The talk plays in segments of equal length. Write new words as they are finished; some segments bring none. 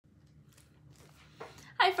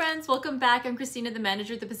friends, welcome back. I'm Christina, the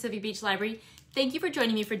manager at the Pacific Beach Library. Thank you for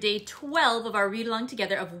joining me for day 12 of our read along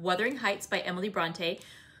together of Wuthering Heights by Emily Brontë.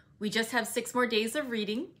 We just have 6 more days of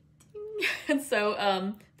reading, and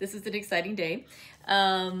so this is an exciting day.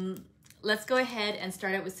 Let's go ahead and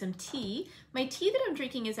start out with some tea. My tea that I'm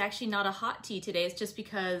drinking is actually not a hot tea today. It's just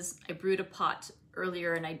because I brewed a pot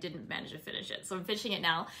earlier and I didn't manage to finish it, so I'm finishing it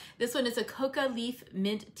now. This one is a coca leaf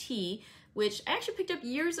mint tea, which I actually picked up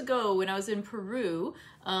years ago when I was in Peru.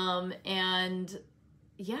 And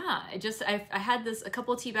yeah, I had a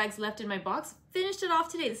couple of tea bags left in my box. Finished it off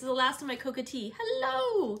today. This is the last of my coca tea.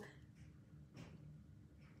 Hello!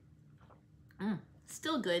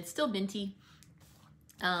 Still good, still minty.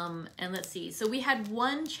 And let's see. So we had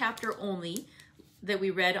one chapter only that we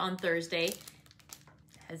read on Thursday.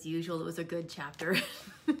 As usual, it was a good chapter.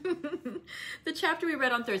 The chapter we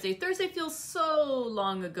read on Thursday. Thursday feels so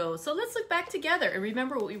long ago. So let's look back together and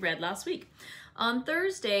remember what we read last week. On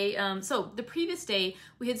Thursday, so the previous day,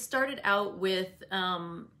 we had started out with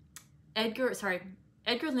Edgar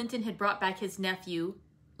Linton had brought back his nephew,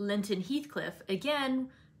 Linton Heathcliff. Again,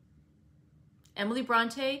 Emily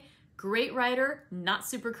Brontë, great writer, not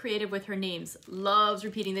super creative with her names. Loves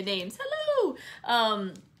repeating the names. Hello!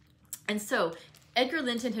 And so Edgar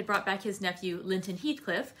Linton had brought back his nephew, Linton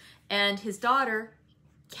Heathcliff, and his daughter,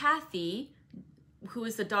 Cathy, who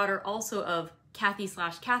is the daughter also of Cathy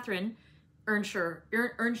 / Catherine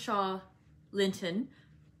Earnshaw Linton.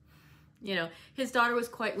 You know, his daughter was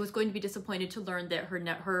going to be disappointed to learn that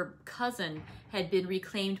her cousin had been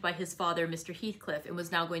reclaimed by his father, Mr. Heathcliff, and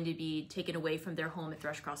was now going to be taken away from their home at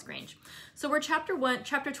Thrushcross Grange. So where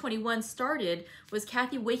chapter 21 started was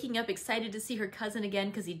Cathy waking up excited to see her cousin again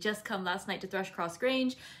because he'd just come last night to Thrushcross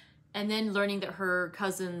Grange, and then learning that her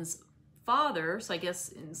cousin's father, so I guess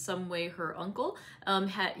in some way her uncle,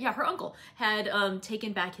 had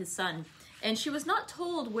taken back his son. And she was not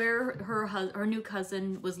told where her new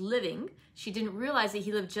cousin was living. She didn't realize that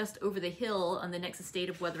he lived just over the hill on the next estate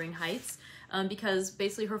of Wuthering Heights, because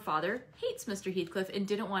basically her father hates Mr. Heathcliff and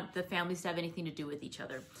didn't want the families to have anything to do with each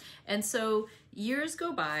other. And so years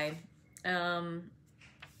go by. And,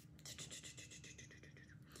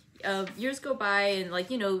 like,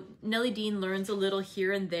 you know, Nellie Dean learns a little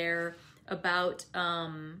here and there about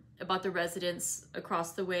the residents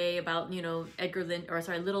across the way, about, you know,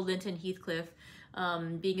 little Linton Heathcliff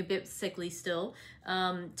being a bit sickly still.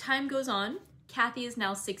 Time goes on. Cathy is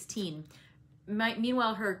now 16.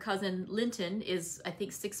 Meanwhile, her cousin Linton is, I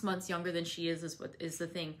think, 6 months younger than she is what is the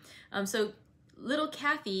thing. So little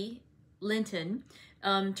Cathy Linton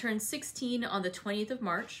turned 16 on the 20th of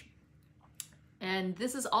March. And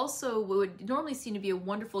this is also what would normally seem to be a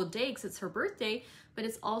wonderful day because it's her birthday, but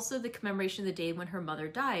it's also the commemoration of the day when her mother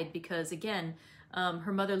died, because again,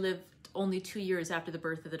 her mother lived only 2 years after the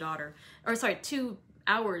birth of the daughter, or sorry, 2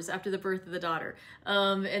 hours after the birth of the daughter.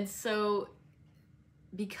 And so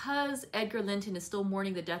because Edgar Linton is still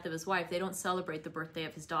mourning the death of his wife, they don't celebrate the birthday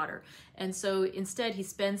of his daughter. And so instead he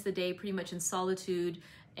spends the day pretty much in solitude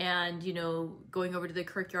and, you know, going over to the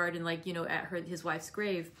kirkyard and, like, you know, at his wife's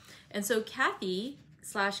grave. And so Cathy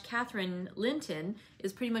 / Catherine Linton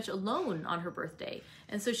is pretty much alone on her birthday.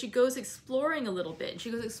 And so she goes exploring a little bit. She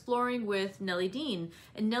goes exploring with Nellie Dean,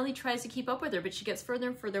 and Nellie tries to keep up with her, but she gets further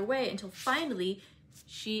and further away until finally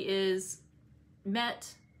she is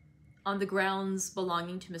met on the grounds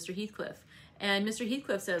belonging to Mr. Heathcliff. And Mr.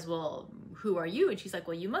 Heathcliff says, well, who are you? And she's like,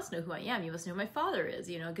 well, you must know who I am. You must know who my father is,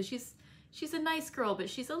 you know, because she's a nice girl, but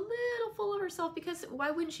she's a little full of herself, because why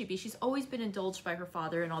wouldn't she be? She's always been indulged by her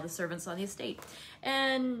father and all the servants on the estate.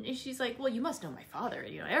 And she's like, well, you must know my father.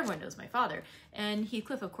 You know, everyone knows my father. And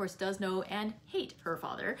Heathcliff, of course, does know and hate her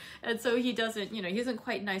father. And so he doesn't, you know, he isn't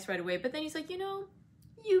quite nice right away. But then he's like, you know,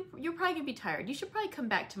 you're probably gonna be tired. You should probably come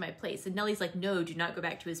back to my place. And Nellie's like, no, do not go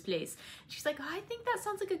back to his place. She's like, oh, I think that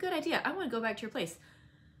sounds like a good idea. I want to go back to your place.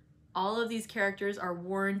 All of these characters are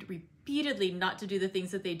warned repeatedly not to do the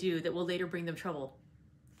things that they do that will later bring them trouble.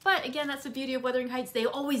 But again, that's the beauty of Wuthering Heights. They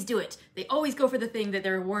always do it. They always go for the thing that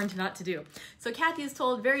they're warned not to do. So Cathy is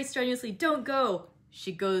told very strenuously, don't go.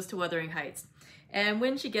 She goes to Wuthering Heights. And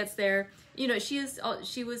when she gets there, you know, she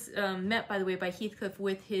was met, by the way, by Heathcliff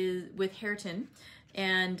with Hareton.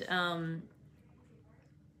 And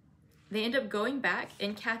they end up going back,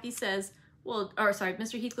 and Cathy says,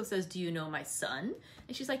 Mr. Heathcliff says, do you know my son?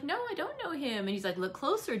 And she's like, no, I don't know him. And he's like, look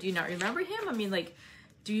closer. Do you not remember him? I mean, like,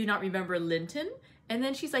 do you not remember Linton? And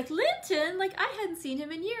then she's like, Linton? Like, I hadn't seen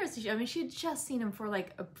him in years. I mean, she had just seen him for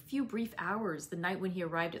like a few brief hours the night when he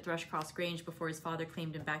arrived at Thrushcross Grange before his father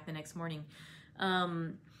claimed him back the next morning.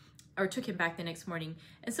 or took him back the next morning.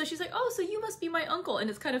 And so she's like, oh, so you must be my uncle. And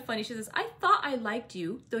it's kind of funny. She says, I thought I liked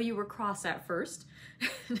you, though you were cross at first.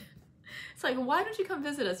 It's like, why don't you come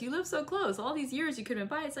visit us? You live so close. All these years you couldn't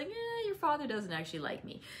buy. It's like, your father doesn't actually like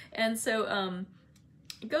me. And so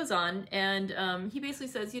it goes on, and he basically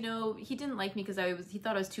says, you know, he didn't like me because he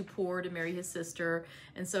thought I was too poor to marry his sister.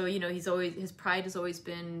 And so, you know, his pride has always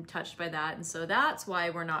been touched by that. And so that's why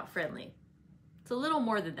we're not friendly. It's a little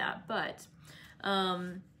more than that, but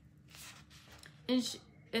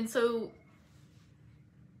and so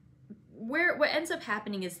what ends up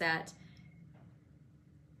happening is that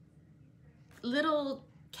little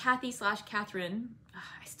Cathy / Catherine,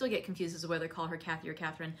 I still get confused as to whether to call her Cathy or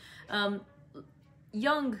Catherine,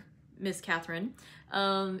 young Miss Catherine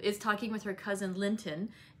is talking with her cousin Linton,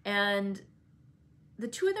 and the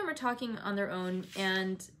two of them are talking on their own,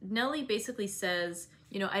 and Nellie basically says,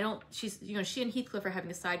 you know, she and Heathcliff are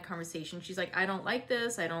having a side conversation. She's like, I don't like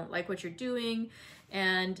this. I don't like what you're doing.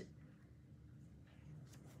 And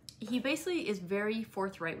he basically is very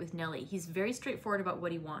forthright with Nellie. He's very straightforward about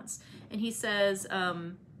what he wants. And he says,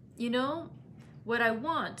 you know, what I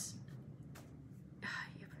want,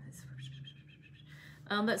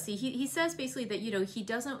 let's see, he says basically that, you know, he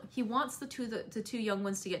wants the two young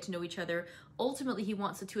ones to get to know each other. Ultimately, he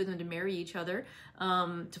wants the two of them to marry each other,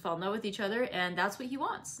 to fall in love with each other, and that's what he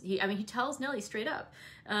wants. He tells Nellie straight up.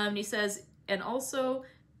 He says, and also,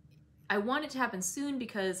 I want it to happen soon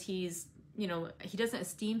because he's, you know, he doesn't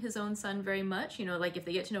esteem his own son very much. You know, like if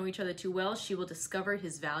they get to know each other too well, she will discover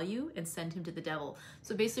his value and send him to the devil.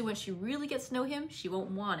 So basically when she really gets to know him, she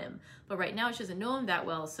won't want him. But right now she doesn't know him that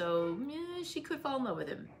well, so she could fall in love with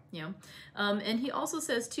him, you know. And he also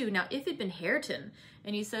says too, now if it'd been Hareton,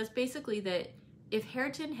 and he says basically that if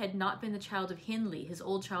Hareton had not been the child of Hindley, his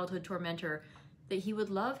old childhood tormentor, that he would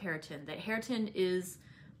love Hareton, that Hareton is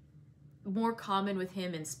more common with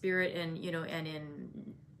him in spirit and, you know, and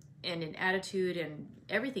in attitude and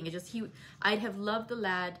everything. It just, I'd have loved the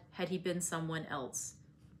lad had he been someone else.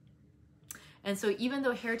 And so even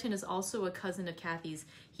though Hareton is also a cousin of Cathy's,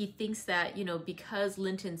 he thinks that, you know, because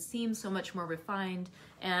Linton seems so much more refined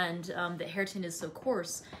and that Hareton is so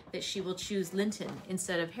coarse, that she will choose Linton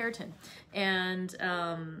instead of Hareton. And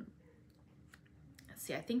let's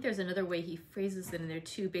see, I think there's another way he phrases it in there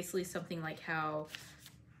too, basically something like how,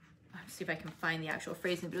 let's see if I can find the actual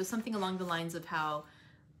phrasing, but it was something along the lines of how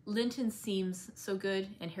Linton seems so good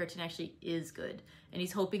and Hareton actually is good, and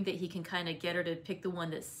he's hoping that he can kind of get her to pick the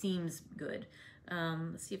one that seems good.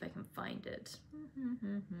 Let's see if I can find it.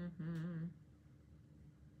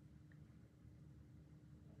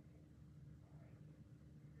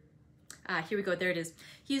 Here we go, there it is.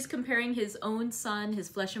 He's comparing his own son, his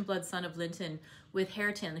flesh and blood son of Linton, with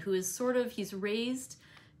Hareton, who is sort of, he's raised,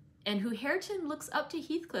 and who Hareton looks up to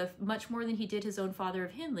Heathcliff much more than he did his own father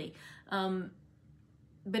of Hindley.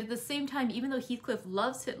 But at the same time, even though Heathcliff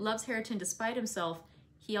loves Hareton despite himself,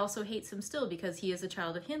 he also hates him still because he is a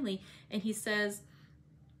child of Hindley. And he says,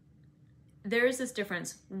 there is this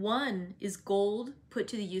difference. One is gold put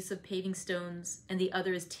to the use of paving stones, and the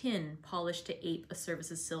other is tin polished to ape a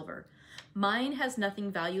service's silver. Mine has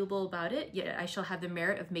nothing valuable about it, yet I shall have the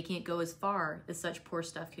merit of making it go as far as such poor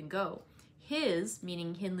stuff can go. His,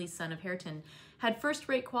 meaning Hindley's son of Hareton, had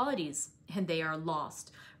first-rate qualities, and they are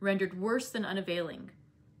lost, rendered worse than unavailing.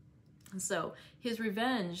 So his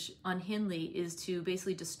revenge on Hindley is to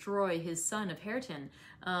basically destroy his son of Hareton,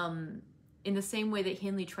 in the same way that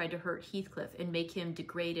Hindley tried to hurt Heathcliff and make him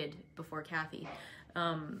degraded before Cathy.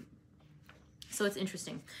 So it's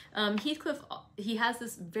interesting. Heathcliff, he has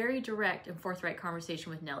this very direct and forthright conversation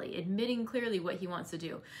with Nellie, admitting clearly what he wants to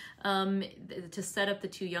do, to set up the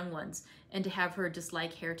two young ones and to have her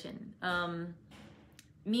dislike Hareton.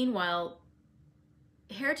 Meanwhile,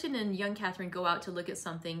 Hareton and young Catherine go out to look at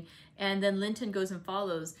something, and then Linton goes and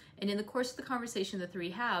follows. And in the course of the conversation the three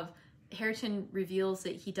have, Hareton reveals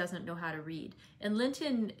that he doesn't know how to read. And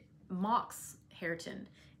Linton mocks Hareton.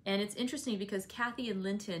 And it's interesting because Cathy and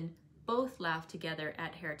Linton both laugh together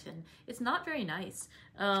at Hareton. It's not very nice.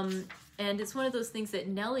 And it's one of those things that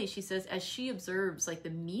Nellie, she says, as she observes like the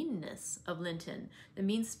meanness of Linton, the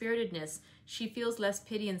mean-spiritedness, she feels less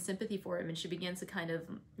pity and sympathy for him, and she begins to kind of,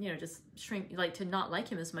 you know, just shrink, like to not like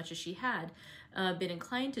him as much as she had been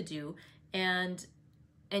inclined to do. And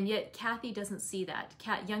yet Cathy doesn't see that.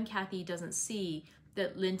 Young Cathy doesn't see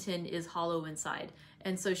that Linton is hollow inside.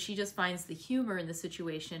 And so she just finds the humor in the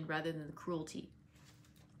situation rather than the cruelty.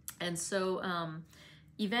 And so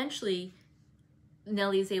eventually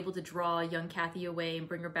Nellie is able to draw young Cathy away and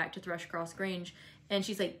bring her back to Thrushcross Grange. And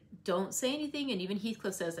she's like, don't say anything. And even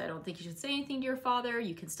Heathcliff says, I don't think you should say anything to your father.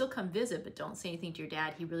 You can still come visit, but don't say anything to your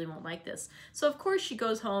dad. He really won't like this. So of course she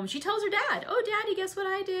goes home. She tells her dad, oh, Daddy, guess what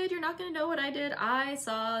I did? You're not going to know what I did. I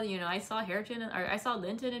saw Hareton, or I saw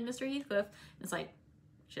Linton and Mr. Heathcliff. And it's like,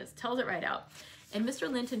 just tells it right out. And Mr.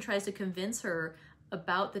 Linton tries to convince her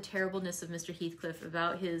about the terribleness of Mr. Heathcliff,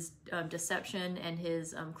 about his deception and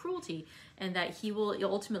his cruelty, and that he will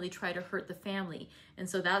ultimately try to hurt the family. And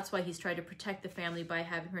so that's why he's trying to protect the family by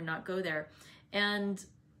having her not go there. And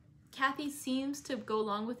Cathy seems to go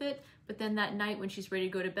along with it, but then that night when she's ready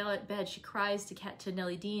to go to bed, she cries to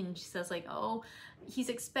Nellie Dean, and she says like, oh, he's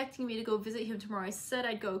expecting me to go visit him tomorrow. I said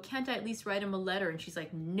I'd go. Can't I at least write him a letter? And she's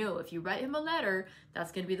like, no, if you write him a letter,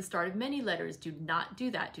 that's going to be the start of many letters. Do not do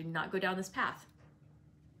that. Do not go down this path.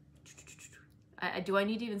 Do I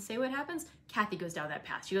need to even say what happens? Cathy goes down that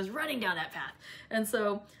path. She goes running down that path. And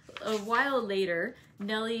so a while later,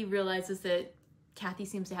 Nellie realizes that Cathy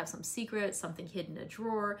seems to have some secret, something hidden in a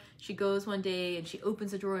drawer. She goes one day and she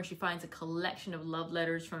opens a drawer and she finds a collection of love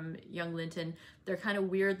letters from young Linton. They're kind of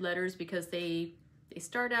weird letters because they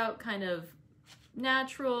start out kind of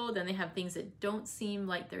natural, then they have things that don't seem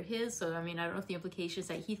like they're his. So, I mean, I don't know if the implication is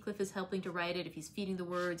that Heathcliff is helping to write it, if he's feeding the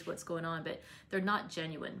words, what's going on, but they're not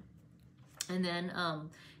genuine. And then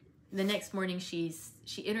the next morning she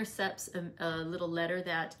intercepts a little letter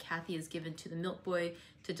that Cathy has given to the milk boy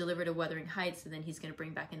to deliver to Wuthering Heights, and then he's going to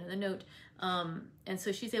bring back another note. And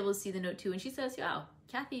so she's able to see the note too, and she says, wow,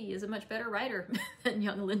 Cathy is a much better writer than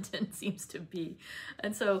young Linton seems to be.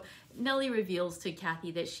 And so Nellie reveals to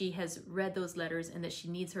Cathy that she has read those letters and that she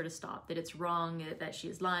needs her to stop, that it's wrong, that she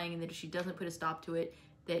is lying, and that if she doesn't put a stop to it,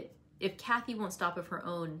 that if Cathy won't stop of her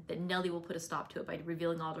own, that Nellie will put a stop to it by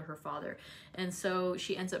revealing all to her father. And so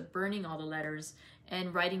she ends up burning all the letters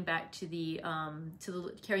and writing back to giving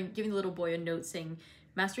the little boy a note saying,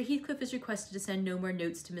 Master Heathcliff is requested to send no more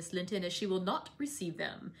notes to Miss Linton as she will not receive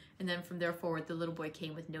them. And then from there forward, the little boy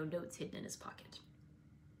came with no notes hidden in his pocket.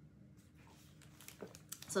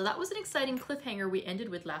 So that was an exciting cliffhanger we ended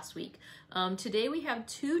with last week. Today we have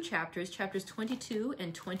two chapters, chapters 22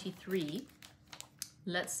 and 23.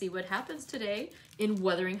 Let's see what happens today in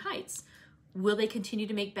Wuthering Heights. Will they continue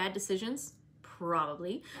to make bad decisions?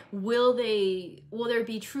 Probably. Will there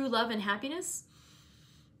be true love and happiness?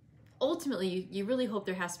 Ultimately, you really hope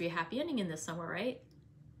there has to be a happy ending in this somewhere, right?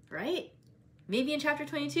 Right? Maybe in chapter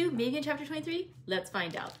 22, maybe in chapter 23? Let's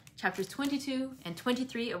find out. Chapters 22 and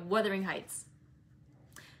 23 of Wuthering Heights.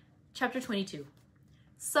 Chapter 22.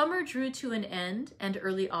 Summer drew to an end and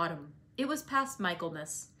early autumn. It was past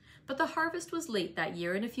Michaelmas. But the harvest was late that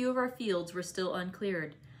year, and a few of our fields were still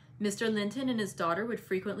uncleared. Mr. Linton and his daughter would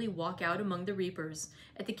frequently walk out among the reapers.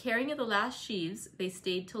 At the carrying of the last sheaves, they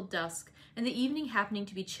stayed till dusk, and the evening happening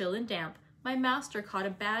to be chill and damp, my master caught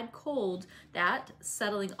a bad cold that,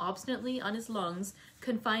 settling obstinately on his lungs,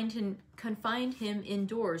 confined him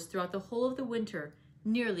indoors throughout the whole of the winter,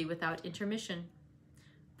 nearly without intermission.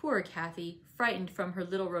 Poor Cathy, frightened from her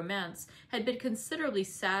little romance, had been considerably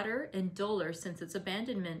sadder and duller since its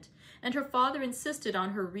abandonment, and her father insisted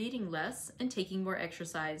on her reading less and taking more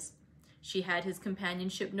exercise. She had his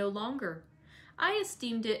companionship no longer. I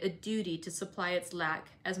esteemed it a duty to supply its lack,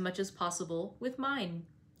 as much as possible, with mine.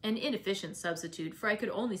 An inefficient substitute, for I could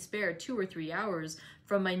only spare 2 or 3 hours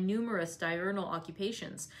from my numerous diurnal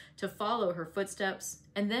occupations to follow her footsteps,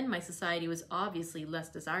 and then my society was obviously less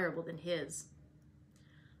desirable than his.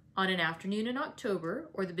 On an afternoon in October,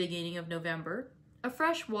 or the beginning of November, a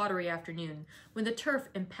fresh watery afternoon, when the turf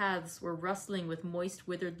and paths were rustling with moist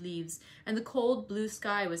withered leaves, and the cold blue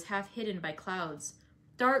sky was half hidden by clouds,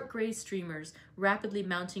 dark gray streamers rapidly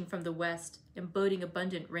mounting from the west and boding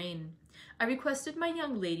abundant rain, I requested my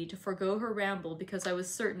young lady to forego her ramble because I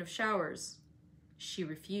was certain of showers. She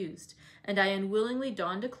refused, and I unwillingly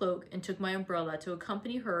donned a cloak and took my umbrella to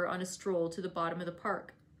accompany her on a stroll to the bottom of the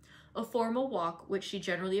park, a formal walk which she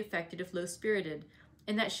generally affected if low-spirited,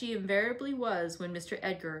 and that she invariably was when Mr.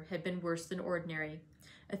 Edgar had been worse than ordinary,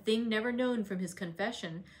 a thing never known from his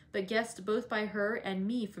confession, but guessed both by her and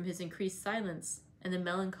me from his increased silence and the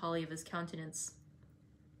melancholy of his countenance.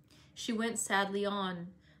 She went sadly on.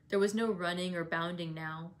 There was no running or bounding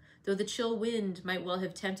now, though the chill wind might well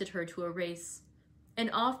have tempted her to a race. And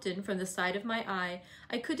often, from the side of my eye,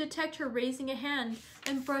 I could detect her raising a hand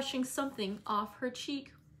and brushing something off her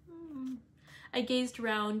cheek. I gazed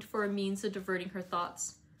round for a means of diverting her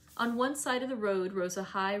thoughts. On one side of the road rose a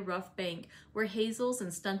high, rough bank where hazels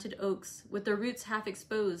and stunted oaks, with their roots half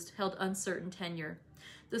exposed, held uncertain tenure.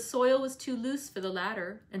 The soil was too loose for the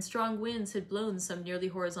latter, and strong winds had blown some nearly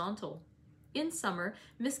horizontal. In summer,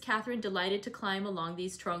 Miss Catherine delighted to climb along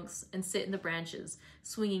these trunks and sit in the branches,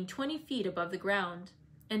 swinging 20 feet above the ground.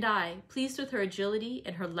 And I, pleased with her agility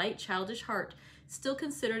and her light childish heart, still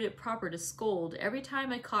considered it proper to scold every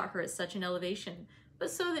time I caught her at such an elevation,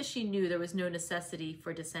 but so that she knew there was no necessity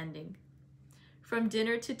for descending. From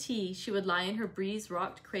dinner to tea, she would lie in her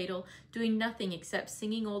breeze-rocked cradle, doing nothing except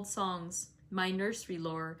singing old songs, my nursery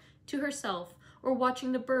lore, to herself, or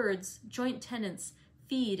watching the birds, joint tenants,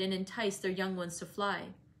 feed and entice their young ones to fly,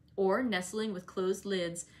 or nestling with closed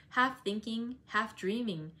lids, half thinking, half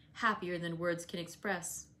dreaming, happier than words can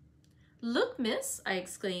express. "Look, miss," I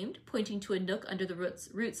exclaimed, pointing to a nook under the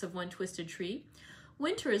roots of one twisted tree.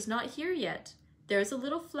 "Winter is not here yet. There's a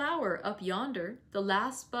little flower up yonder, the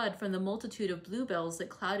last bud from the multitude of bluebells that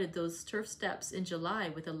clouded those turf steps in July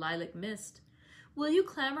with a lilac mist. Will you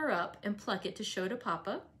clamber up and pluck it to show to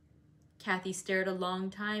Papa?" Cathy stared a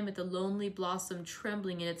long time at the lonely blossom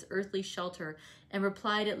trembling in its earthly shelter, and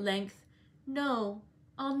replied at length, "No,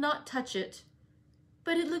 I'll not touch it.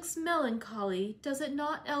 But it looks melancholy, does it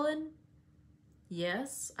not, Ellen?"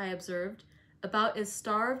 "Yes," I observed, "about as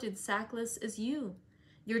starved and sackless as you.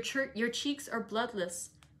 Your cheeks are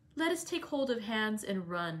bloodless. Let us take hold of hands and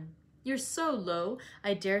run. You're so low,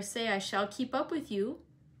 I dare say I shall keep up with you."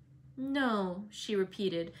 "No," she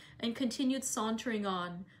repeated, and continued sauntering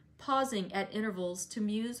on, pausing at intervals to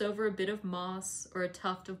muse over a bit of moss, or a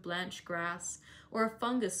tuft of blanched grass, or a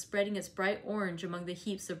fungus spreading its bright orange among the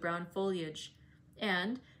heaps of brown foliage.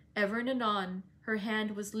 And, ever and anon, her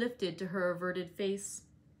hand was lifted to her averted face.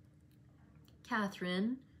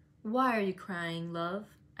 "Catherine, why are you crying, love?"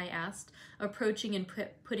 I asked, approaching and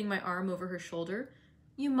putting my arm over her shoulder.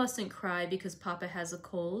 "You mustn't cry because Papa has a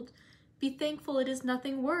cold. Be thankful it is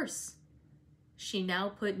nothing worse." She now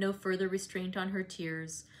put no further restraint on her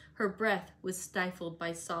tears. Her breath was stifled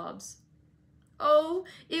by sobs. "Oh,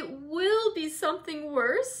 it will be something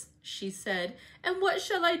worse," she said. "And what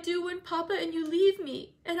shall I do when Papa and you leave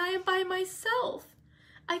me, and I am by myself?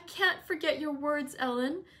 I can't forget your words,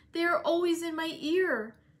 Ellen. They are always in my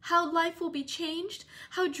ear. How life will be changed,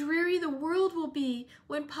 how dreary the world will be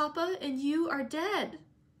when Papa and you are dead."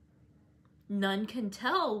 "None can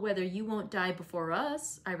tell whether you won't die before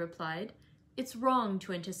us," I replied. "It's wrong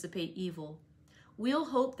to anticipate evil. We'll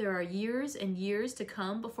hope there are years and years to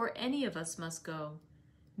come before any of us must go.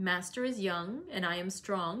 Master is young, and I am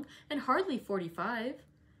strong, and hardly 45.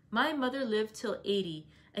 My mother lived till 80,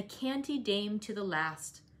 a canty dame to the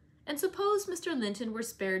last. And suppose Mr. Linton were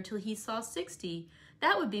spared till he saw 60,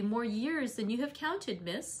 that would be more years than you have counted,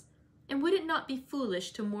 miss. And would it not be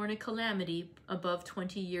foolish to mourn a calamity above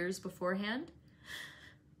 20 years beforehand?"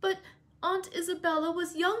 "But Aunt Isabella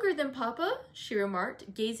was younger than Papa," she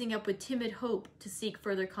remarked, gazing up with timid hope to seek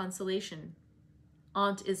further consolation.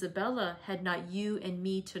 "Aunt Isabella had not you and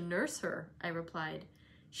me to nurse her," I replied.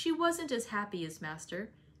 "She wasn't as happy as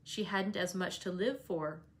Master. She hadn't as much to live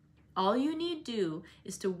for. All you need do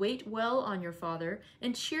is to wait well on your father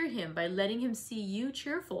and cheer him by letting him see you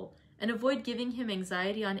cheerful, and avoid giving him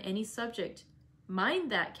anxiety on any subject.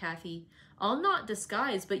 Mind that, Cathy. I'll not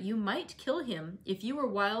disguise, but you might kill him if you were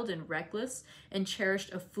wild and reckless and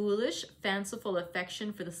cherished a foolish, fanciful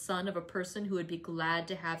affection for the son of a person who would be glad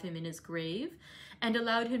to have him in his grave, and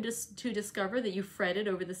allowed him to discover that you fretted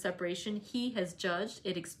over the separation he has judged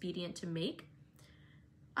it expedient to make."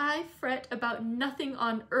 "I fret about nothing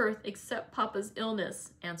on earth except Papa's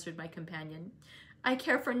illness," answered my companion. "I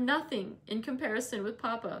care for nothing in comparison with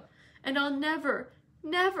Papa, and I'll never,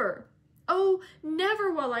 never, oh, never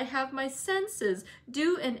while I have my senses,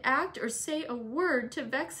 do and act or say a word to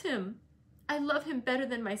vex him. I love him better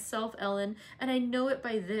than myself, Ellen, and I know it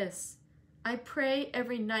by this. I pray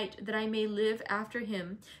every night that I may live after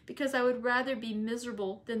him, because I would rather be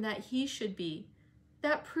miserable than that he should be.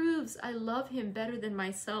 That proves I love him better than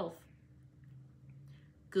myself."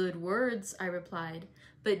 "Good words," I replied,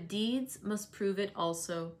 "but deeds must prove it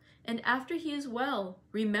also. And after he is well,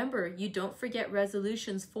 remember you don't forget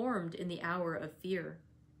resolutions formed in the hour of fear."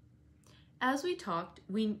 As we talked,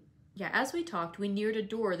 we neared a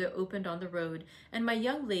door that opened on the road, and my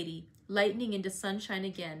young lady, lightening into sunshine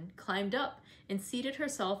again, climbed up and seated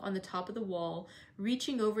herself on the top of the wall,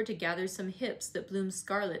 reaching over to gather some hips that bloomed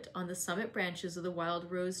scarlet on the summit branches of the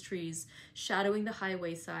wild rose trees, shadowing the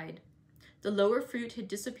highway side. The lower fruit had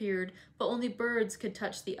disappeared, but only birds could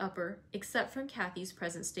touch the upper, except from Cathy's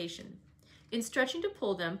present station. In stretching to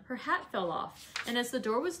pull them, her hat fell off, and as the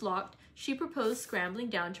door was locked, she proposed scrambling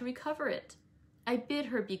down to recover it. I bid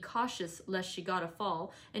her be cautious lest she got a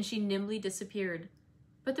fall, and she nimbly disappeared.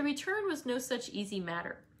 But the return was no such easy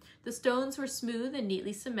matter. The stones were smooth and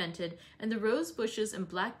neatly cemented, and the rose bushes and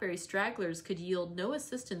blackberry stragglers could yield no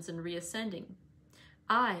assistance in reascending.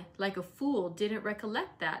 I, like a fool, didn't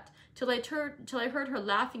recollect that, till I heard her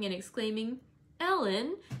laughing and exclaiming,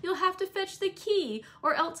 "Ellen, you'll have to fetch the key,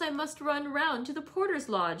 or else I must run round to the porter's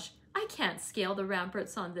lodge. I can't scale the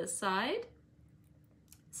ramparts on this side."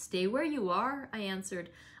 "Stay where you are," I answered.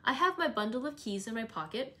 "I have my bundle of keys in my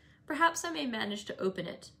pocket. Perhaps I may manage to open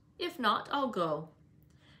it. If not, I'll go."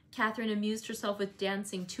 Catherine amused herself with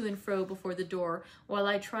dancing to and fro before the door, while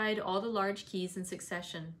I tried all the large keys in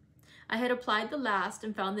succession. I had applied the last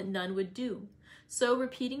and found that none would do. So,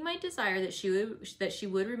 repeating my desire that she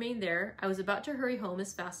would remain there, I was about to hurry home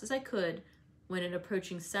as fast as I could, when an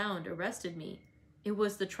approaching sound arrested me. It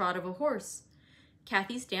was the trot of a horse.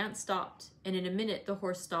 Cathy's dance stopped, and in a minute the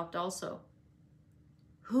horse stopped also.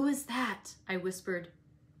 "Who is that?" I whispered.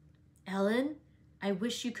 "Ellen, I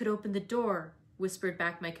wish you could open the door," whispered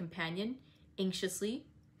back my companion, anxiously.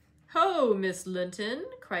 "Ho, Miss Linton,"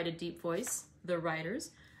 cried a deep voice, the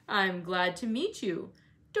rider's. "I'm glad to meet you.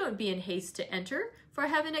 Don't be in haste to enter, for I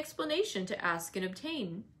have an explanation to ask and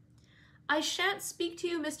obtain." "I shan't speak to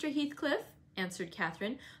you, Mr. Heathcliff," answered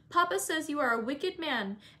Catherine. "Papa says you are a wicked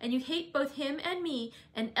man, and you hate both him and me,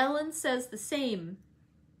 and Ellen says the same."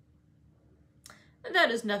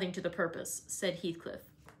 "That is nothing to the purpose," said Heathcliff.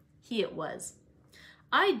 He it was.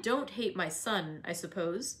 "I don't hate my son, I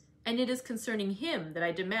suppose, and it is concerning him that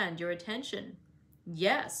I demand your attention.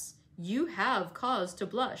 Yes, you have cause to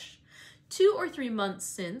blush. 2 or 3 months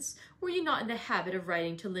since, were you not in the habit of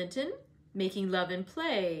writing to Linton? Making love and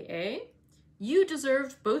play, eh? You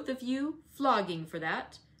deserved, both of you, flogging for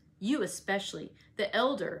that. You especially, the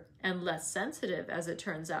elder, and less sensitive, as it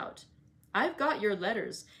turns out. I've got your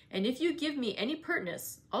letters, and if you give me any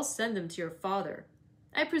pertness, I'll send them to your father.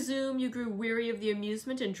 I presume you grew weary of the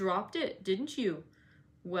amusement and dropped it, didn't you?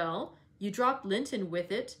 Well, you dropped Linton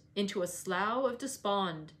with it into a slough of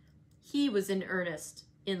despond. He was in earnest,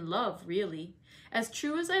 in love, really. As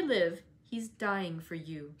true as I live, he's dying for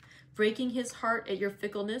you, breaking his heart at your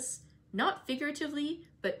fickleness, not figuratively,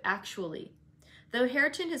 but actually. Though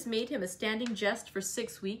Hareton has made him a standing jest for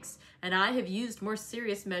 6 weeks, and I have used more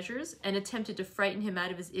serious measures and attempted to frighten him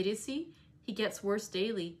out of his idiocy, he gets worse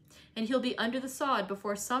daily, and he'll be under the sod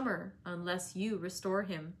before summer, unless you restore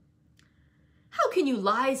him." "How can you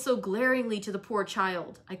lie so glaringly to the poor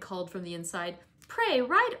child?" I called from the inside. "Pray,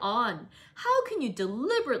 write on. How can you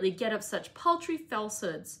deliberately get up such paltry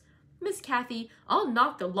falsehoods? Miss Cathy, I'll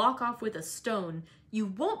knock the lock off with a stone. You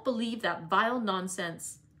won't believe that vile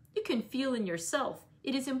nonsense. You can feel in yourself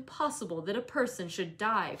it is impossible that a person should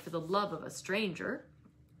die for the love of a stranger."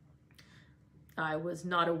 "I was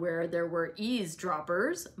not aware there were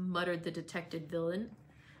eavesdroppers," muttered the detected villain.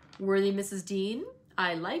 "Worthy Mrs. Dean,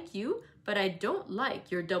 I like you, but I don't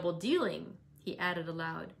like your double-dealing," he added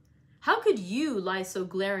aloud. "How could you lie so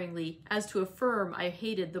glaringly as to affirm I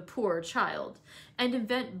hated the poor child, and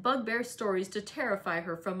invent bugbear stories to terrify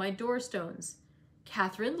her from my door-stones?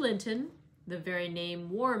 Catherine Linton, the very name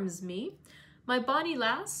warms me. My bonny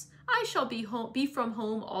lass, I shall be from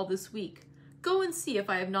home all this week. Go and see if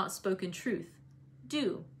I have not spoken truth.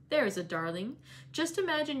 Do, there's a darling. Just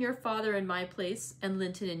imagine your father in my place, and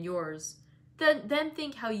Linton in yours. Then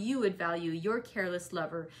think how you would value your careless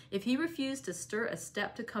lover if he refused to stir a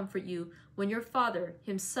step to comfort you when your father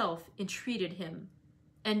himself entreated him.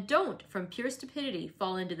 And don't, from pure stupidity,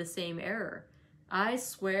 fall into the same error. I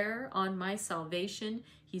swear on my salvation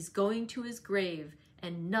he's going to his grave,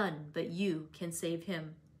 and none but you can save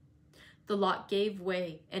him." The lock gave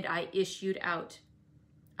way, and I issued out.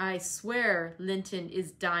 "I swear Linton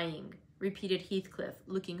is dying," repeated Heathcliff,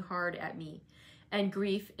 looking hard at me, "and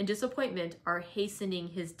grief and disappointment are hastening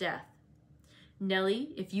his death.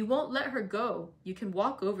 Nellie, if you won't let her go, you can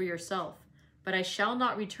walk over yourself, but I shall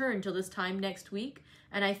not return till this time next week,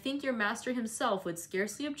 and I think your master himself would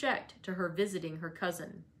scarcely object to her visiting her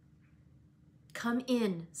cousin." "Come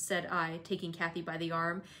in," said I, taking Cathy by the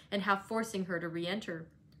arm and half forcing her to re-enter,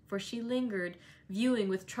 for she lingered, viewing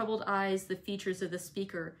with troubled eyes the features of the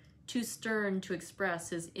speaker, too stern to express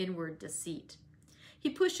his inward deceit. He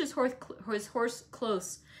pushed his horse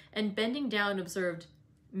close, and bending down observed,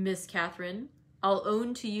 "Miss Catherine, I'll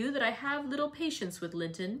own to you that I have little patience with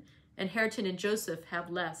Linton, and Hareton and Joseph have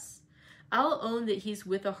less. I'll own that he's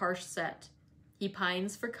with a harsh set. He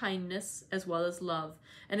pines for kindness as well as love,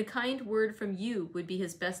 and a kind word from you would be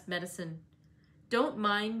his best medicine. Don't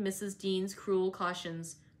mind Mrs. Dean's cruel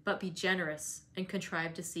cautions, but be generous and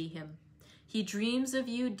contrive to see him. He dreams of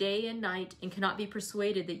you day and night, and cannot be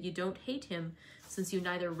persuaded that you don't hate him, since you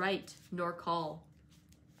neither write nor call."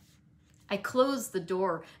 I closed the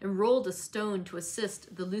door and rolled a stone to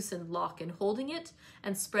assist the loosened lock, and holding it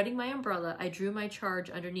and spreading my umbrella, I drew my charge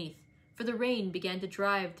underneath, for the rain began to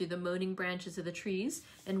drive through the moaning branches of the trees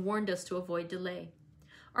and warned us to avoid delay.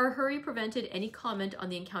 Our hurry prevented any comment on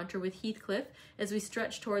the encounter with Heathcliff as we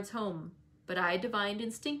stretched towards home, but I divined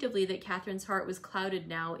instinctively that Catherine's heart was clouded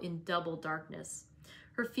now in double darkness.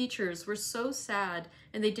 Her features were so sad,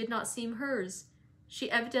 and they did not seem hers. She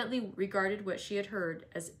evidently regarded what she had heard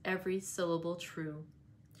as every syllable true.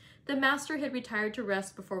 The master had retired to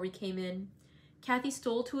rest before we came in. Cathy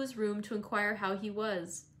stole to his room to inquire how he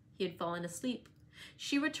was. He had fallen asleep.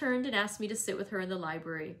 She returned and asked me to sit with her in the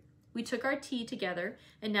library. We took our tea together,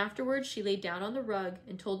 and afterwards she lay down on the rug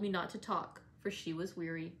and told me not to talk, for she was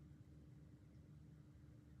weary.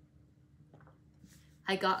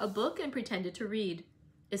 I got a book and pretended to read.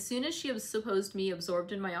 As soon as she supposed me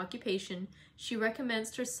absorbed in my occupation, she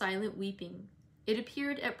recommenced her silent weeping. It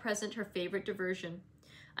appeared at present her favorite diversion.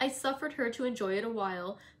 I suffered her to enjoy it a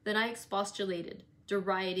while, then I expostulated,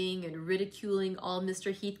 deriding and ridiculing all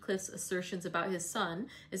Mr. Heathcliff's assertions about his son,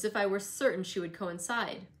 as if I were certain she would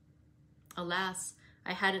coincide. Alas,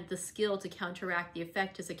 I hadn't the skill to counteract the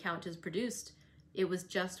effect his account has produced. It was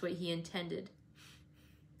just what he intended.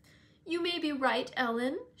 "You may be right,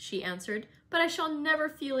 Ellen," she answered, "but I shall never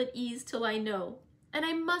feel at ease till I know. And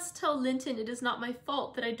I must tell Linton it is not my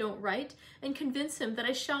fault that I don't write, and convince him that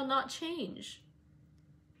I shall not change."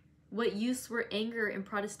 What use were anger and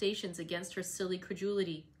protestations against her silly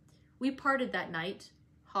credulity? We parted that night,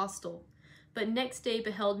 hostile, but next day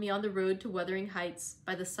beheld me on the road to Wuthering Heights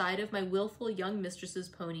by the side of my willful young mistress's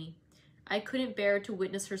pony. I couldn't bear to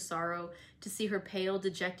witness her sorrow, to see her pale,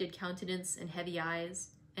 dejected countenance and heavy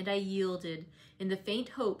eyes, and I yielded, in the faint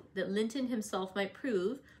hope that Linton himself might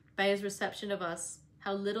prove, by his reception of us,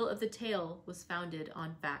 how little of the tale was founded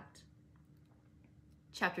on fact.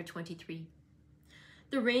 Chapter 23.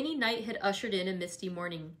 The rainy night had ushered in a misty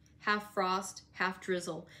morning. Half frost, half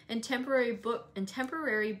drizzle, and temporary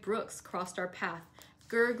brooks crossed our path,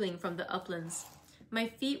 gurgling from the uplands. My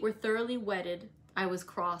feet were thoroughly wetted. I was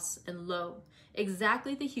cross and low,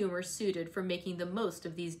 exactly the humor suited for making the most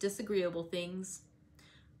of these disagreeable things.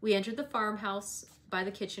 We entered the farmhouse by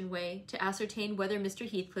the kitchen way to ascertain whether Mr.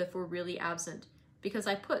 Heathcliff were really absent, because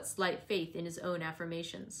I put slight faith in his own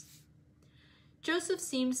affirmations. Joseph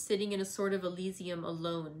seemed sitting in a sort of Elysium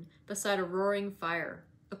alone, beside a roaring fire,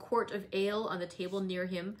 a quart of ale on the table near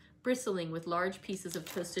him, bristling with large pieces of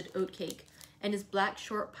toasted oatcake, and his black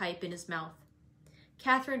short pipe in his mouth.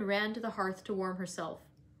 Catherine ran to the hearth to warm herself.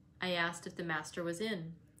 I asked if the master was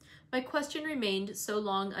in. My question remained so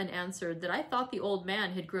long unanswered that I thought the old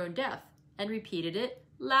man had grown deaf, and repeated it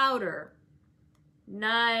louder.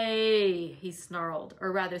 "Nay," he snarled,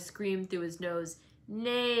 or rather screamed through his nose.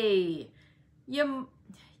 "Nay, you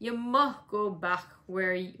must go back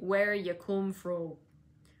where you come from."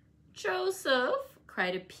 "Joseph,"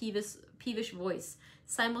 cried a peevish voice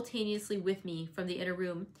simultaneously with me from the inner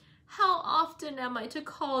room, "how often am I to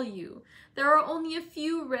call you? There are only a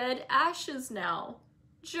few red ashes now.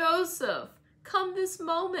 Joseph, come this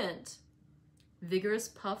moment." Vigorous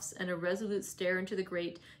puffs and a resolute stare into the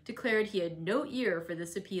grate declared he had no ear for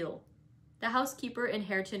this appeal. The housekeeper and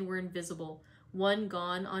Hareton were invisible, one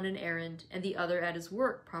gone on an errand, and the other at his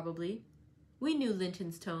work, probably. We knew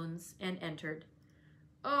Linton's tones, and entered.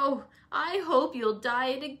 "Oh, I hope you'll die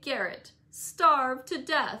in a garret, starve to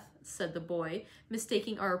death," said the boy,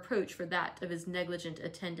 mistaking our approach for that of his negligent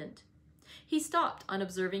attendant. He stopped on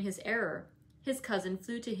observing his error. His cousin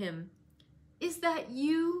flew to him. "Is that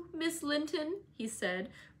you, Miss Linton?" he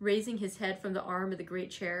said, raising his head from the arm of the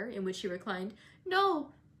great chair in which he reclined.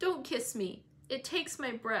 "No, don't kiss me. It takes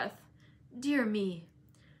my breath. Dear me.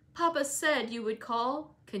 Papa said you would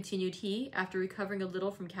call," continued he, after recovering a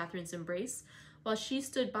little from Catherine's embrace, while she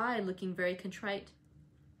stood by looking very contrite.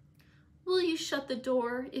 "Will you shut the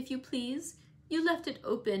door, if you please? You left it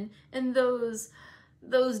open, and those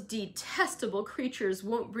detestable creatures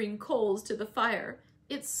won't bring coals to the fire.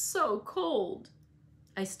 It's so cold."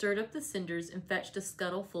 I stirred up the cinders and fetched a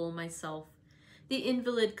scuttleful myself. The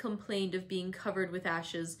invalid complained of being covered with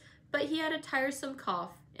ashes, but he had a tiresome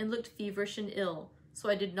cough and looked feverish and ill, so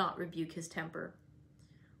I did not rebuke his temper.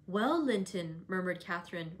 "Well, Linton," murmured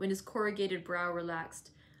Catherine, when his corrugated brow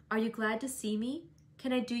relaxed, "are you glad to see me?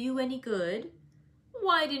 Can I do you any good?"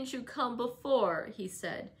 "Why didn't you come before?" he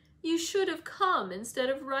said. "You should have come instead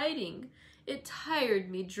of writing. It tired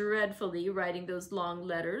me dreadfully writing those long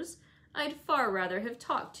letters. I'd far rather have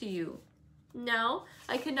talked to you. Now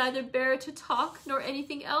I can neither bear to talk nor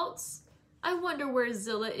anything else. I wonder where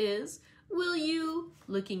Zillah is. Will you,"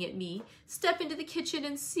 looking at me, "step into the kitchen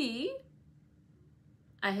and see?"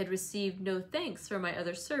 I had received no thanks for my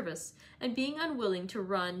other service, and being unwilling to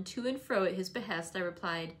run to and fro at his behest, I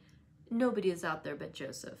replied, "Nobody is out there but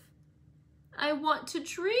Joseph." "I want to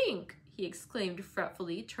drink," he exclaimed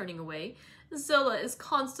fretfully, turning away. "Zella is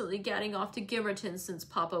constantly gadding off to Gimmerton since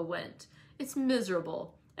Papa went. It's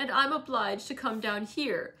miserable, and I'm obliged to come down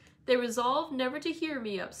here. They resolve never to hear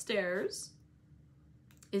me upstairs."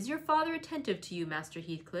 "Is your father attentive to you, Master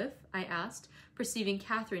Heathcliff?" I asked, perceiving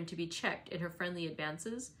Catherine to be checked in her friendly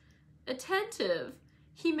advances. "Attentive?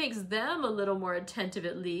 He makes them a little more attentive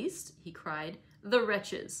at least," he cried. "The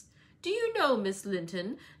wretches! Do you know, Miss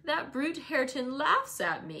Linton, that brute Hareton laughs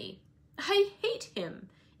at me. I hate him.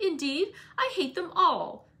 Indeed, I hate them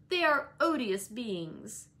all. They are odious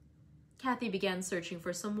beings." Cathy began searching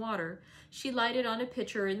for some water. She lighted on a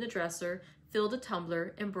pitcher in the dresser, filled a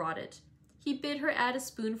tumbler, and brought it. He bid her add a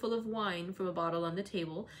spoonful of wine from a bottle on the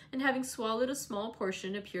table, and having swallowed a small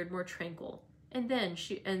portion, appeared more tranquil,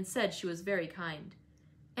 and said she was very kind.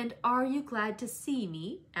 "And are you glad to see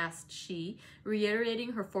me?" asked she,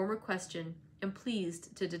 reiterating her former question, and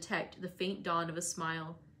pleased to detect the faint dawn of a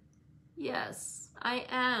smile. "Yes, I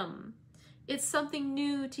am. It's something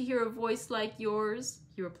new to hear a voice like yours,"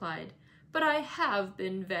 he replied. "But I have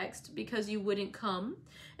been vexed because you wouldn't come,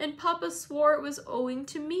 and Papa swore it was owing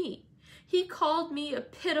to me. He called me a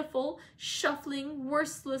pitiful, shuffling,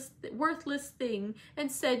 worthless thing, and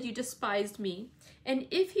said you despised me. And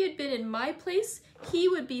if he had been in my place, he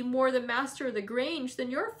would be more the master of the Grange than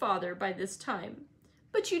your father by this time.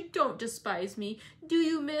 But you don't despise me, do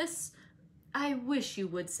you, miss?" "I wish you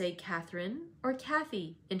would say Catherine, or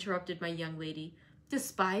Cathy," interrupted my young lady.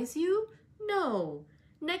 "Despise you? No.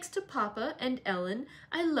 Next to Papa and Ellen,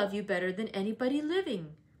 I love you better than anybody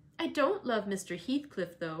living. I don't love Mr.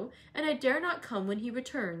 Heathcliff, though, and I dare not come when he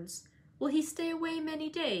returns. Will he stay away many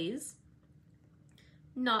days?"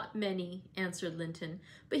 "Not many," answered Linton,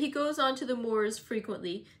 "but he goes on to the moors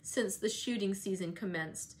frequently since the shooting season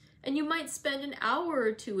commenced, and you might spend an hour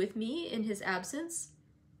or two with me in his absence.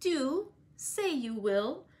 Do, say you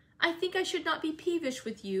will. I think I should not be peevish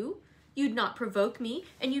with you. You'd not provoke me,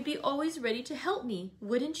 and you'd be always ready to help me,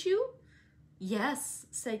 wouldn't you?" "Yes,"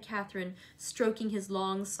 said Catherine, stroking his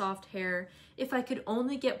long, soft hair. "If I could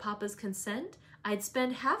only get Papa's consent, I'd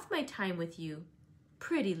spend half my time with you.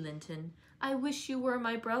 Pretty Linton, I wish you were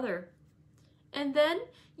my brother." "And then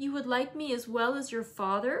you would like me as well as your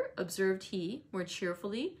father," observed he, more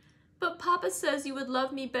cheerfully. "But Papa says you would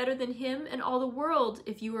love me better than him and all the world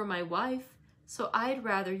if you were my wife, so I'd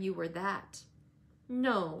rather you were that."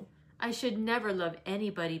 "No, I should never love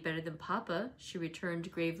anybody better than Papa," she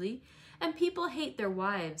returned gravely. "And people hate their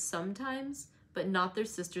wives sometimes, but not their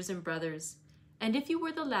sisters and brothers. And if you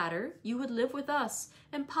were the latter, you would live with us,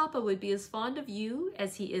 and Papa would be as fond of you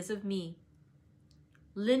as he is of me."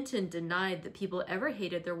 Linton denied that people ever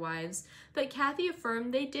hated their wives, but Cathy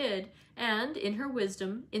affirmed they did, and, in her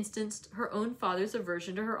wisdom, instanced her own father's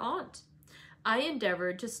aversion to her aunt. I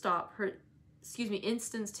endeavored to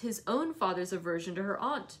instanced his own father's aversion to her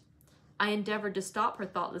aunt. I endeavored to stop her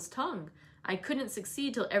thoughtless tongue. I couldn't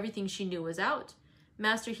succeed till everything she knew was out.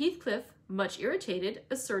 Master Heathcliff, much irritated,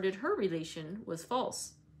 asserted her relation was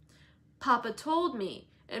false. "Papa told me,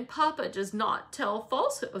 and Papa does not tell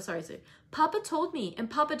falsehoods." "Papa told me, and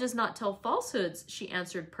Papa does not tell falsehoods," she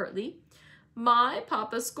answered pertly. "My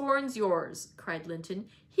Papa scorns yours," cried Linton.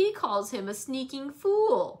 "He calls him a sneaking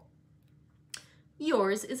fool."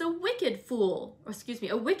 "Yours is a wicked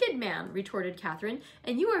a wicked man," retorted Catherine,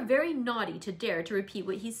 "and you are very naughty to dare to repeat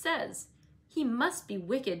what he says. He must be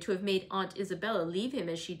wicked to have made Aunt Isabella leave him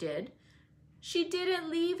as she did." "She didn't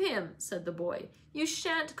leave him," said the boy. "You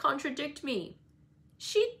shan't contradict me."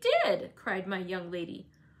 "She did," cried my young lady.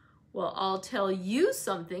 "Well, I'll tell you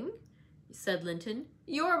something," said Linton.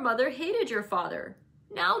 "Your mother hated your father.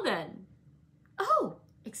 Now then." "Oh!"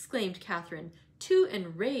 exclaimed Catherine, too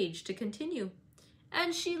enraged to continue.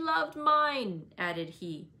 "And she loved mine," added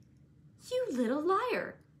he. "You little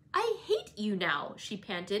liar! I hate you now," she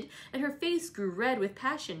panted, and her face grew red with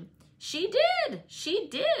passion. She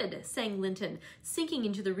did, sang Linton, sinking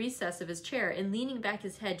into the recess of his chair and leaning back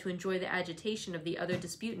his head to enjoy the agitation of the other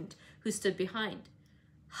disputant, who stood behind.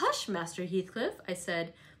 "Hush, Master Heathcliff," I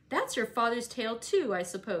said. "That's your father's tale too, I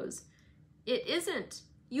suppose." "It isn't.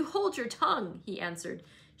 You hold your tongue," he answered.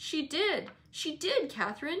 She did,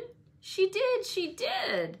 Catherine. She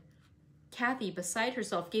did. Cathy, beside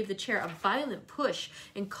herself, gave the chair a violent push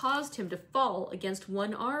and caused him to fall against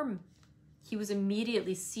one arm. He was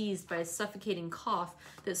immediately seized by a suffocating cough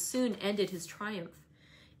that soon ended his triumph.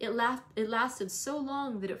 It lasted so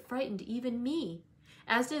long that it frightened even me.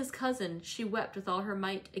 As to his cousin, she wept with all her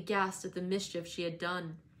might, aghast at the mischief she had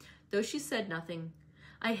done, though she said nothing.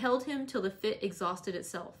 I held him till the fit exhausted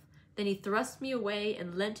itself. Then he thrust me away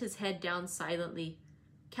and leant his head down silently.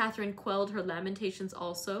 Catherine quelled her lamentations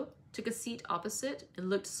also, took a seat opposite, and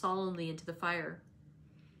looked solemnly into the fire.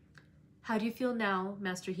 "How do you feel now,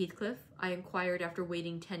 Master Heathcliff?" I inquired after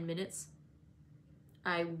waiting 10 minutes.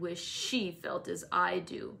 "I wish she felt as I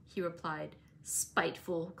do," he replied.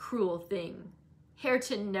 "Spiteful, cruel thing.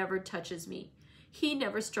 Hareton never touches me. He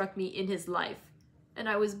never struck me in his life. And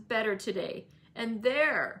I was better today. And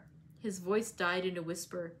there!" His voice died in a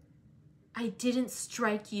whisper. "I didn't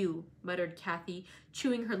strike you," muttered Cathy,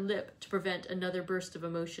 chewing her lip to prevent another burst of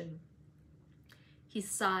emotion. He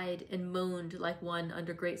sighed and moaned like one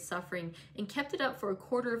under great suffering, and kept it up for a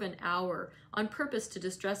quarter of an hour, on purpose to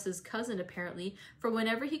distress his cousin apparently, for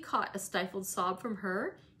whenever he caught a stifled sob from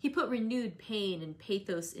her, he put renewed pain and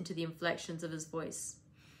pathos into the inflections of his voice.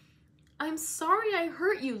 "I'm sorry I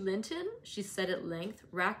hurt you, Linton," she said at length,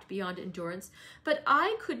 racked beyond endurance, "but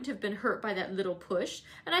I couldn't have been hurt by that little push,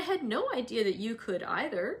 and I had no idea that you could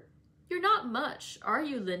either. You're not much, are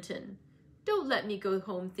you, Linton? Don't let me go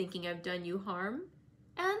home thinking I've done you harm.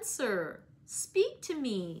 Answer! Speak to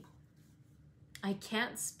me." "I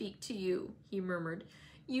can't speak to you," he murmured.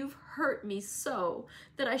 "You've hurt me so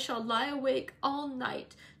that I shall lie awake all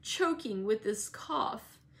night, choking with this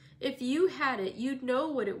cough. If you had it, you'd know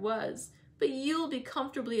what it was, but you'll be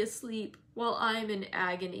comfortably asleep while I'm in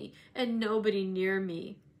agony and nobody near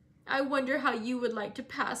me. I wonder how you would like to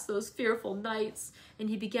pass those fearful nights." And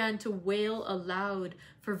he began to wail aloud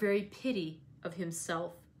for very pity of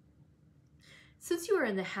himself. "Since you are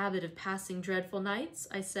in the habit of passing dreadful nights,"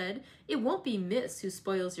 I said, "it won't be Miss who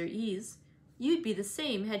spoils your ease. You'd be the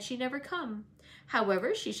same had she never come.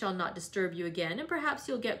 However, she shall not disturb you again, and perhaps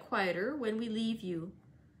you'll get quieter when we leave you."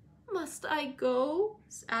 "Must I go?"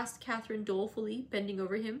 asked Catherine dolefully, bending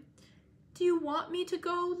over him. "Do you want me to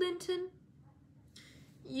go, Linton?"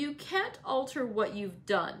 "You can't alter what you've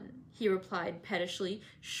done," he replied pettishly,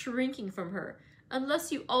 shrinking from her,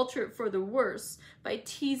 "unless you alter it for the worse by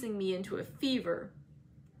teasing me into a fever."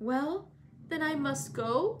 "Well, then I must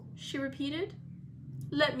go?" she repeated.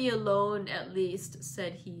 "Let me alone, at least,"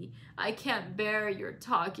 said he. "I can't bear your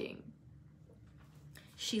talking."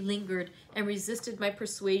 She lingered and resisted my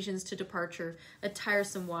persuasions to departure, a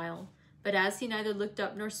tiresome while. But as he neither looked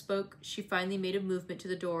up nor spoke, she finally made a movement to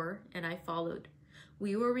the door, and I followed.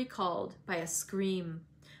 We were recalled by a scream.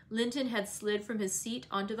 Linton had slid from his seat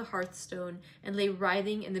onto the hearthstone and lay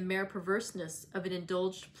writhing in the mere perverseness of an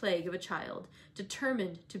indulged plague of a child,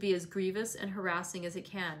 determined to be as grievous and harassing as it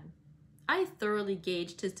can. I thoroughly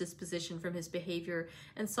gauged his disposition from his behavior,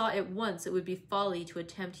 and saw at once it would be folly to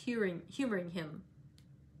attempt humoring him.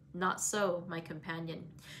 Not so my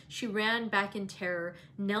companion. She ran back in terror,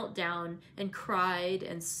 knelt down, and cried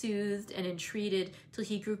and soothed and entreated till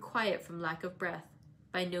he grew quiet from lack of breath,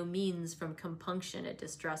 by no means from compunction at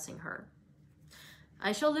distressing her.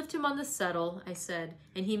 "I shall lift him on the settle," I said,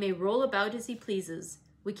 "and he may roll about as he pleases.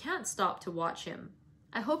 We can't stop to watch him.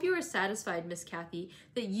 I hope you are satisfied, Miss Cathy,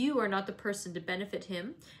 that you are not the person to benefit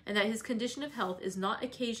him, and that his condition of health is not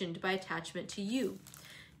occasioned by attachment to you.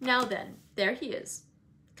 Now then, there he is.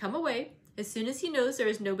 Come away. As soon as he knows there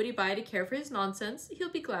is nobody by to care for his nonsense, he'll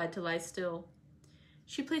be glad to lie still."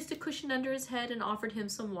 She placed a cushion under his head and offered him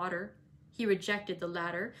some water. He rejected the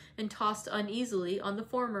latter and tossed uneasily on the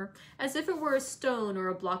former, as if it were a stone or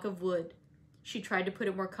a block of wood. She tried to put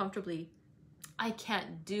it more comfortably. "I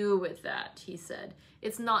can't do with that," he said.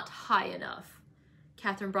 "It's not high enough."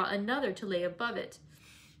 Catherine brought another to lay above it.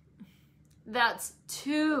 "That's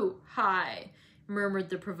too high," murmured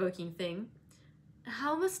the provoking thing.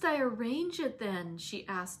 "How must I arrange it then?" she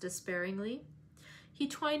asked despairingly. He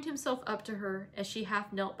twined himself up to her as she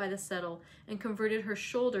half knelt by the settle and converted her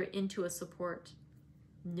shoulder into a support.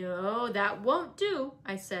 "No, that won't do,"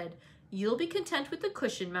 I said. "You'll be content with the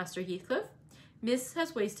cushion, Master Heathcliff. Miss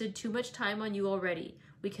has wasted too much time on you already.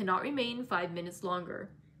 We cannot remain 5 minutes longer."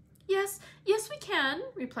 Yes, we can,"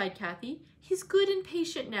 replied Cathy. "He's good and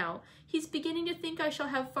patient now. He's beginning to think I shall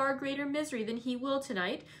have far greater misery than he will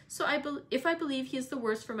tonight, so if I believe he is the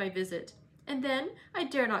worse for my visit. And then I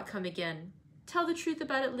dare not come again. Tell the truth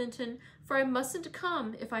about it, Linton, for I mustn't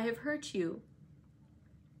come if I have hurt you."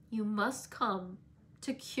 "You must come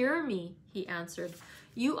to cure me," he answered.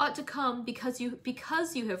 "You ought to come because you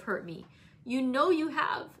have hurt me. You know you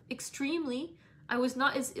have, extremely. I was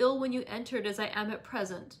not as ill when you entered as I am at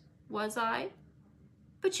present. Was I?"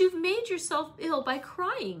 "But you've made yourself ill by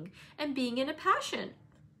crying and being in a passion."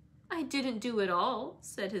 "I didn't do it all,"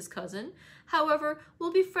 said his cousin. "However,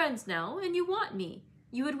 we'll be friends now, and you want me.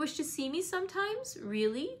 You would wish to see me sometimes,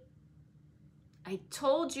 really?" I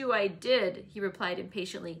told you I did, he replied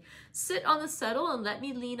impatiently. Sit on the settle and let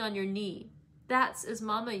me lean on your knee. That's as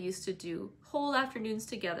Mama used to do, whole afternoons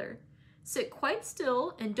together. Sit quite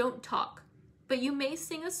still and don't talk. But you may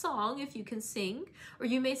sing a song if you can sing, or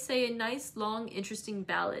you may say a nice, long, interesting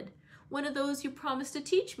ballad, one of those you promised to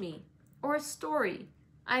teach me, or a story.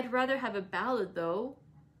 I'd rather have a ballad, though.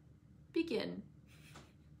 Begin.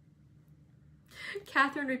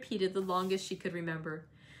 Catherine repeated the longest she could remember.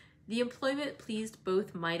 The employment pleased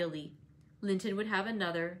both mightily. Linton would have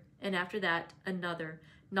another, and after that, another,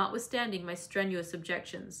 notwithstanding my strenuous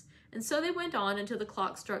objections. And so they went on until the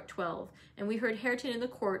clock struck 12, and we heard Hareton in the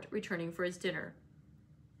court returning for his dinner.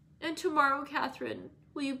 And tomorrow, Catherine,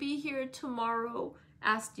 will you be here tomorrow?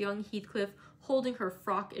 Asked young Heathcliff, holding her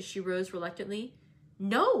frock as she rose reluctantly.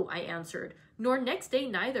 No, I answered, nor next day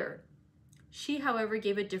neither. She, however,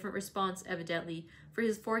 gave a different response, evidently, for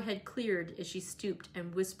his forehead cleared as she stooped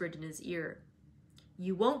and whispered in his ear.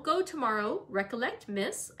 You won't go tomorrow, recollect,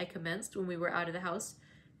 miss, I commenced when we were out of the house.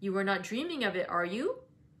 You are not dreaming of it, are you?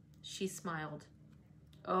 She smiled.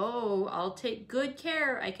 Oh, I'll take good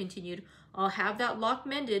care, I continued. I'll have that lock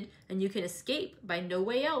mended, and you can escape by no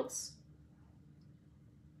way else.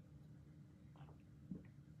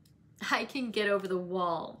 I can get over the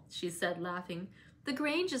wall, she said, laughing. The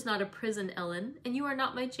Grange is not a prison, Ellen, and you are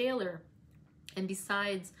not my jailer. And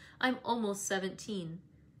besides, I'm almost 17.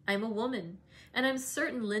 I'm a woman, and I'm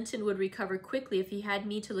certain Linton would recover quickly if he had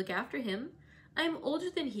me to look after him. I'm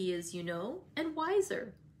older than he is, you know, and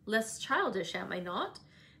wiser. Less childish, am I not?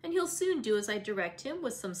 And he'll soon do as I direct him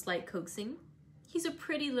with some slight coaxing. He's a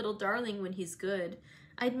pretty little darling when he's good.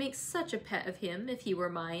 I'd make such a pet of him if he were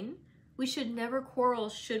mine. We should never quarrel,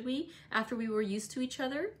 should we, after we were used to each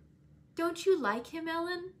other? Don't you like him,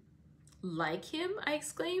 Ellen? Like him? I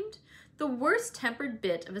exclaimed. The worst-tempered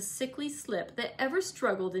bit of a sickly slip that ever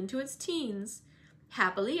struggled into its teens.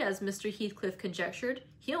 Happily, as Mr. Heathcliff conjectured,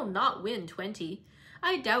 he'll not win 20.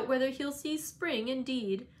 I doubt whether he'll see spring,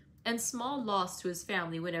 indeed, and small loss to his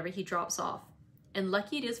family whenever he drops off. And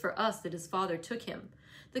lucky it is for us that his father took him.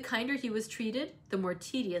 The kinder he was treated, the more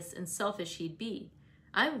tedious and selfish he'd be.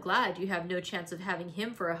 I'm glad you have no chance of having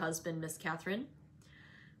him for a husband, Miss Catherine.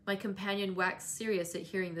 My companion waxed serious at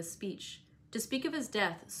hearing this speech. To speak of his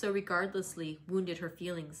death so regardlessly wounded her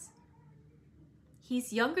feelings.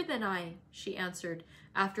 He's younger than I, she answered,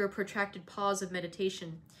 after a protracted pause of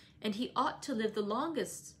meditation, and he ought to live the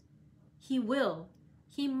longest. He will.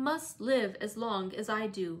 He must live as long as I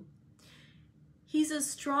do. He's as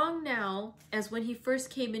strong now as when he first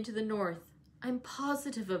came into the north. I'm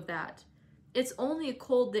positive of that. It's only a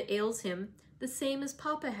cold that ails him, the same as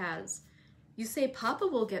Papa has. You say Papa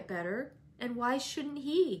will get better, and why shouldn't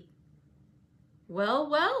he? Well,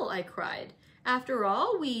 well, I cried. After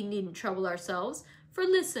all, we needn't trouble ourselves, for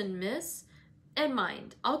listen, miss, and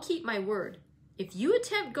mind, I'll keep my word. If you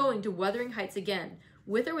attempt going to Wuthering Heights again,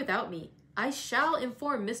 with or without me, I shall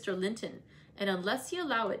inform Mr. Linton, and unless you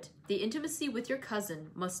allow it, the intimacy with your cousin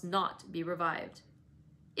must not be revived.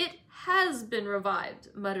 It has been revived,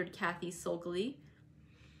 muttered Cathy sulkily.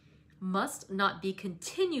 Must not be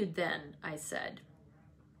continued then, I said.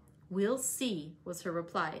 We'll see, was her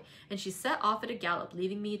reply, and she set off at a gallop,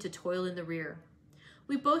 leaving me to toil in the rear.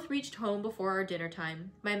 We both reached home before our dinner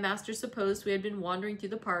time. My master supposed we had been wandering through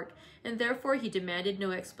the park, and therefore he demanded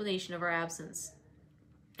no explanation of our absence.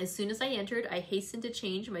 As soon as I entered, I hastened to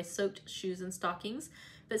change my soaked shoes and stockings,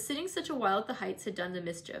 but sitting such a while at the Heights had done the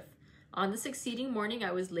mischief. On the succeeding morning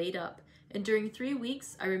I was laid up, and during 3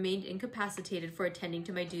 weeks I remained incapacitated for attending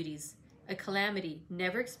to my duties. A calamity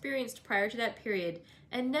never experienced prior to that period,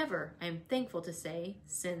 and never, I am thankful to say,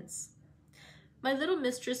 since. My little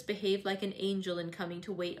mistress behaved like an angel in coming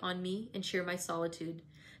to wait on me and share my solitude.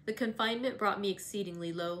 The confinement brought me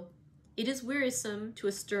exceedingly low. It is wearisome to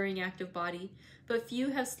a stirring, active body, but few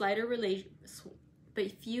have slighter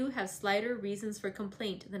reasons for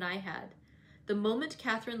complaint than I had. The moment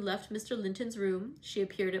Catherine left Mr. Linton's room, she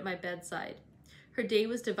appeared at my bedside. Her day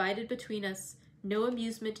was divided between us. No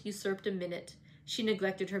amusement usurped a minute. She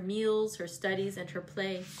neglected her meals, her studies, and her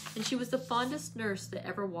play, and she was the fondest nurse that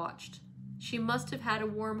ever watched. She must have had a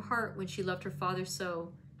warm heart when she loved her father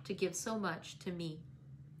so, to give so much to me.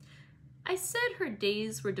 I said her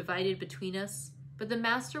days were divided between us, but the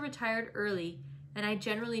master retired early, and I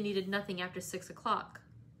generally needed nothing after 6 o'clock.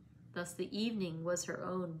 Thus the evening was her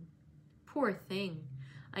own. Poor thing!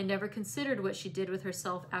 I never considered what she did with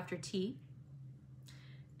herself after tea.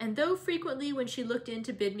 And though frequently when she looked in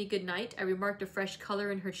to bid me good night, I remarked a fresh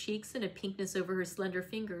color in her cheeks and a pinkness over her slender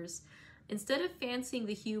fingers, instead of fancying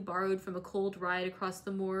the hue borrowed from a cold ride across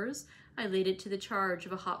the moors, I laid it to the charge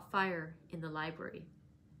of a hot fire in the library.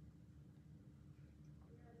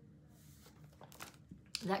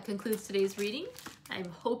 That concludes today's reading. I'm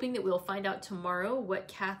hoping that we'll find out tomorrow what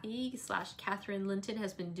Cathy/Catherine Linton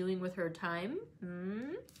has been doing with her time,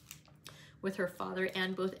 with her father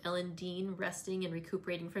and both Ellen Dean resting and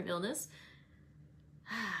recuperating from illness.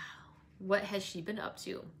 What has she been up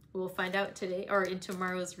to? We'll find out today, or in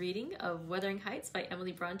tomorrow's reading of Wuthering Heights by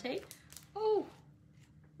Emily Brontë. Oh,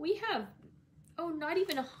 we have, not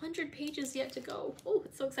even 100 pages yet to go. Oh,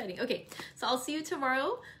 it's so exciting. Okay, so I'll see you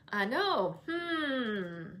tomorrow.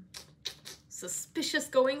 Suspicious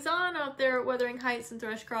goings on out there at Wuthering Heights and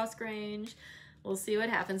Thrushcross Grange. We'll see what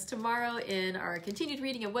happens tomorrow in our continued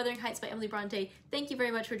reading of Wuthering Heights by Emily Brontë. Thank you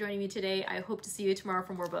very much for joining me today. I hope to see you tomorrow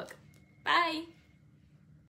for more book. Bye!